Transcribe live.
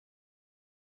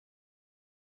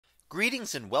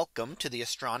Greetings and welcome to the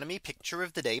Astronomy Picture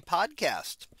of the Day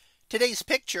podcast. Today's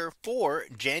picture for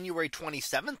January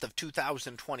 27th of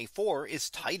 2024 is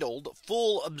titled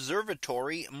Full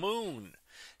Observatory Moon.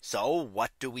 So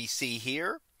what do we see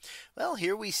here? Well,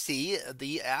 here we see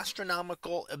the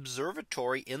astronomical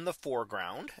observatory in the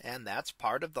foreground, and that's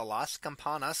part of the Las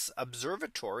Campanas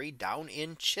Observatory down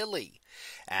in Chile.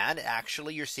 And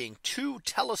actually you're seeing two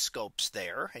telescopes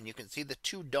there, and you can see the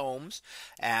two domes,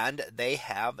 and they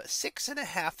have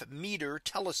 6.5-meter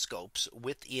telescopes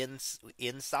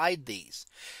inside these.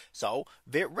 So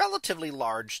relatively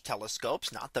large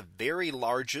telescopes, not the very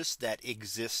largest that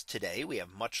exist today. We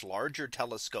have much larger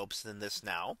telescopes than this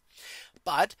now.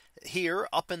 But here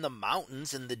up in the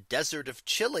mountains in the desert of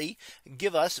Chile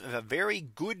give us very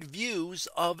good views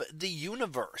of the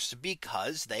universe,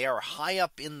 because they are high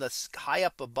up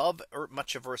above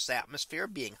much of Earth's atmosphere,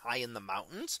 being high in the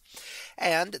mountains.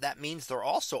 And that means they're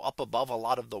also up above a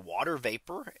lot of the water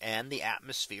vapor and the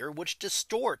atmosphere, which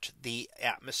distort the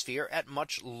atmosphere at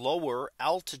much lower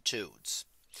altitudes.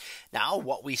 Now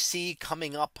what we see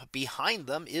coming up behind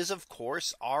them is, of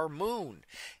course, our moon.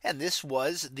 And this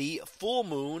was the full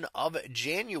moon of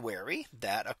January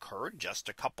that occurred just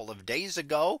a couple of days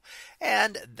ago.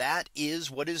 And that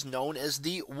is what is known as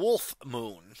the wolf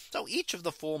moon. So each of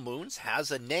the full moons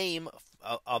has a name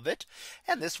of it,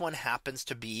 and this one happens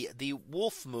to be the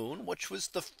wolf moon, which was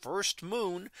the first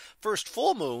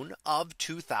full moon of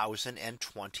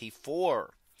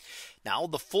 2024. Now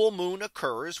the full moon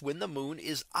occurs when the moon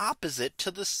is opposite to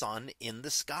the sun in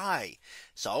the sky.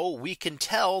 So we can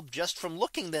tell just from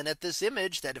looking then at this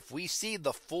image that if we see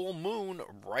the full moon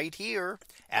right here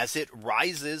as it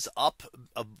rises up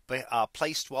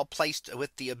placed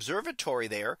with the observatory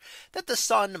there, that the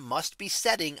sun must be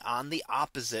setting on the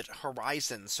opposite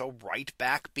horizon. So right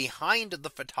back behind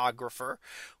the photographer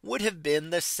would have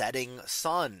been the setting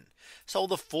sun. So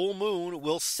the full moon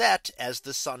will set as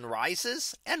the sun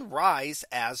rises and rise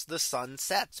as the sun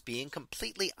sets, being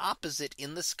completely opposite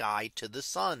in the sky to the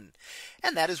sun.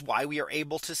 And that is why we are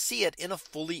able to see it in a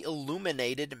fully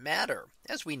illuminated manner.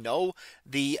 As we know,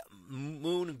 the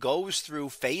moon goes through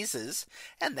phases,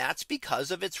 and that's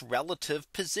because of its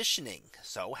relative positioning.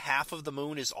 So half of the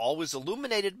moon is always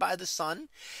illuminated by the sun,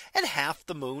 and half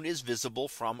the moon is visible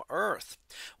from Earth.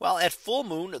 Well, at full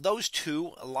moon, those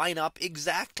two line up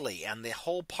exactly, and the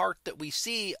whole part that we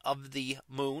see of the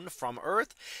moon from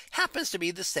Earth happens to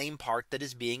be the same part that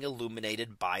is being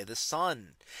illuminated by the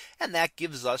sun. And that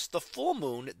gives us the full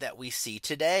moon that we see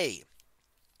today.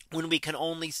 When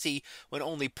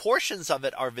only portions of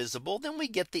it are visible, then we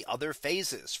get the other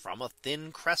phases, from a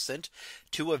thin crescent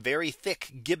to a very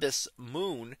thick gibbous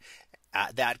moon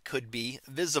that could be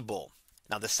visible.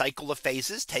 Now the cycle of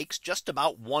phases takes just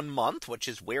about 1 month, which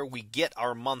is where we get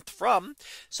our month from.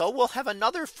 So we'll have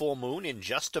another full moon in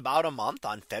just about a month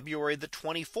on February the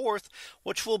 24th,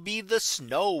 which will be the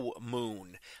snow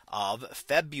moon of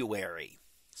February.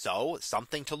 So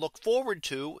something to look forward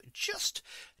to just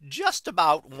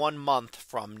about 1 month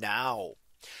from now.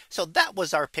 So that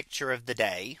was our picture of the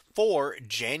day for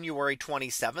January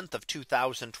 27th of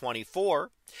 2024.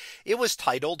 It was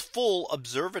titled Full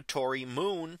Observatory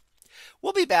Moon.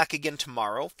 We'll be back again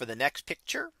tomorrow for the next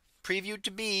picture, previewed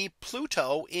to be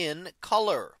Pluto in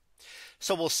color.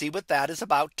 So we'll see what that is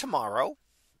about tomorrow.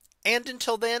 And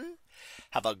until then,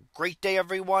 have a great day,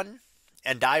 everyone.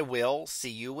 And I will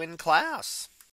see you in class.